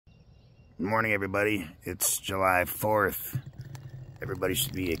Good morning, everybody. It's July 4th. Everybody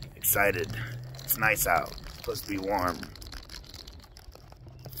should be excited. It's nice out. It's supposed to be warm.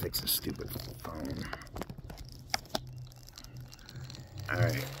 Fix this stupid phone.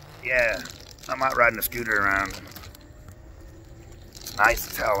 Alright. Yeah, I'm out riding a scooter around. It's nice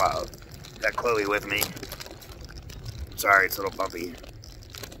as hell out. Got Chloe with me. Sorry, it's a little bumpy.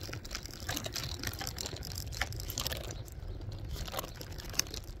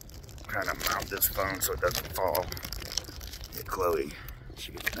 Trying to mount this phone so it doesn't fall. Yeah, Chloe,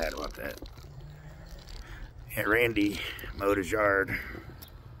 she gets mad about that. Yeah, Randy mowed his yard.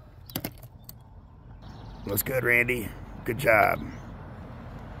 Looks good, Randy. Good job.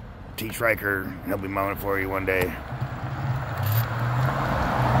 Teach Riker, he'll be mowing it for you one day.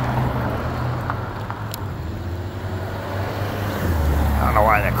 I don't know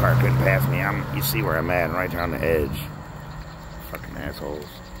why that car couldn't pass me. You see where I'm at, I'm right there on the edge. Fucking assholes.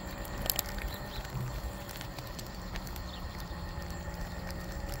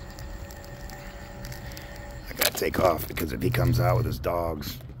 I gotta take off because if he comes out with his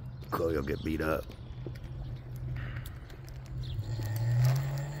dogs, Chloe will get beat up.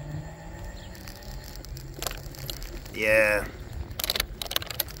 Yeah.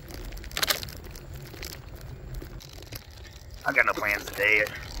 I got no plans today.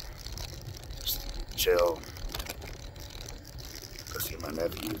 Just chill. Go see my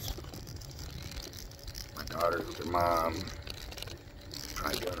nephews. My daughters with their mom.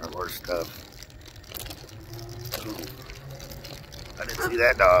 Try doing our horse stuff. Ooh. I didn't see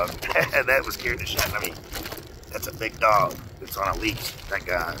that dog. That was scared to shit out of me. That's a big dog. It's on a leash. Thank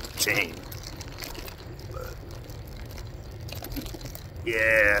God. Chain. But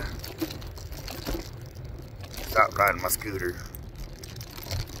yeah. Stop riding my scooter.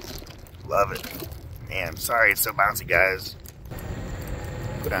 Love it. Man, sorry it's so bouncy, guys.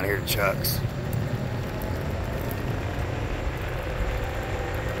 Go down here to Chuck's.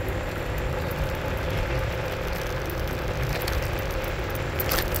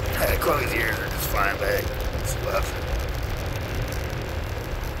 Chloe's ears are just flying back. She loves it.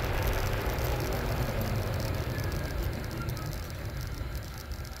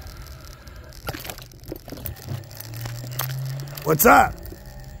 What's up?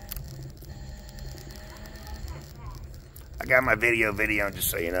 I got my video just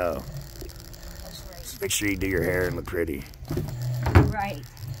so you know. Just make sure you do your hair and look pretty. Right.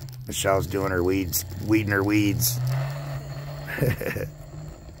 Michelle's doing her weeding her weeds.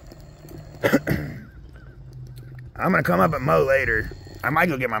 I'm gonna come up and mow later. I might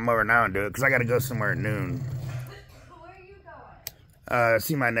go get my mower now and do it because I gotta go somewhere at noon. Where are you going?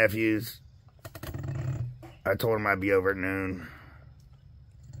 See my nephews. I told them I'd be over at noon.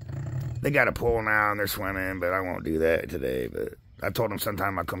 They got a pool now and they're swimming, but I won't do that today. But I told them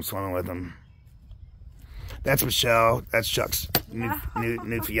sometime I'll come swimming with them. That's Michelle. That's Chuck's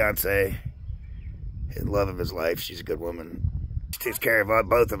new fiance. The love of his life. She's a good woman. She takes care of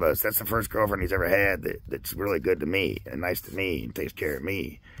both of us. That's the first girlfriend he's ever had that's really good to me and nice to me and takes care of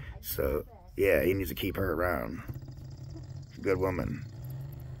me. So, yeah, he needs to keep her around. She's a good woman.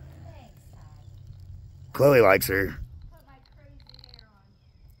 Chloe likes her.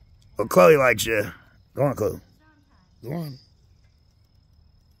 Well, Chloe likes you. Go on, Chloe. Go on.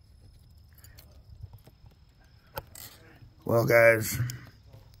 Well, guys,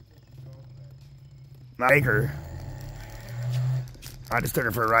 take her. I just took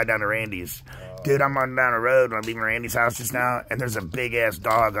her for a ride down to Randy's. Dude, I'm running down the road when I'm leaving Randy's house just now, and there's a big-ass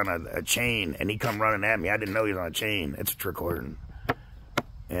dog on a chain, and he come running at me. I didn't know he was on a chain. It's a trick horn.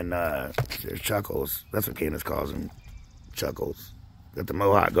 And there's Chuckles. That's what Candace calls him. Chuckles. Got the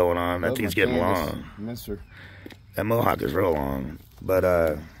mohawk going on. That thing's getting long. Mister. That mohawk is real long. But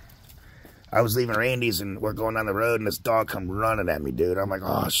I was leaving Randy's, and we're going down the road, and this dog come running at me, dude. I'm like,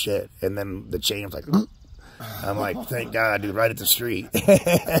 oh, shit. And then the chain was like... I'm like, thank God, dude, right at the street.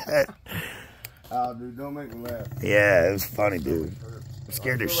 Oh, dude, don't make me laugh. Yeah, it was funny, dude. It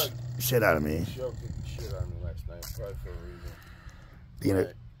scared the shit out of me. Michelle kicked the shit out of me last night, probably for a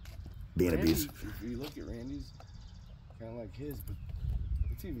reason. Being abusive. If you look at Randy's, kind of like his, but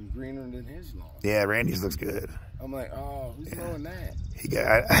it's even greener than his lawn. Yeah, Randy's looks good. I'm like, oh, who's mowing that?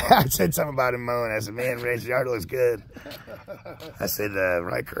 I said something about him mowing. I said, man, Randy's yard looks good. I said,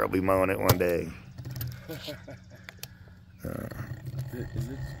 Riker will be mowing it one day. Is it?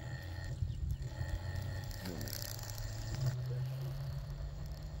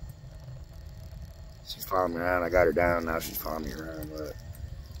 She's following me around. I got her down. Now she's following me around. But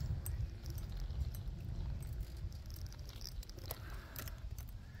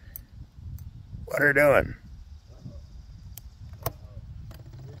what are you doing?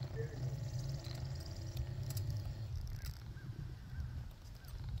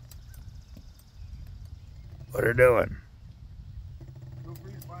 What are doing?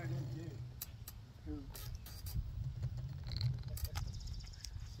 Nobody's buying him too.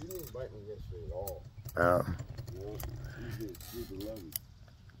 He didn't bite me yesterday at all. Oh. Well, he's a lovey.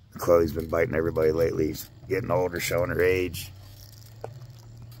 Chloe's been biting everybody lately. She's getting older, showing her age.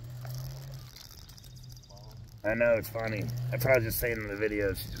 I know, it's funny. That's what I was just saying in the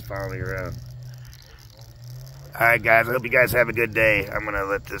video. She's just following me around. Alright, guys. I hope you guys have a good day. I'm going to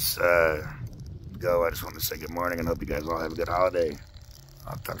let this go. I just want to say good morning and hope you guys all have a good holiday.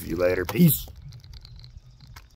 I'll talk to you later. Peace.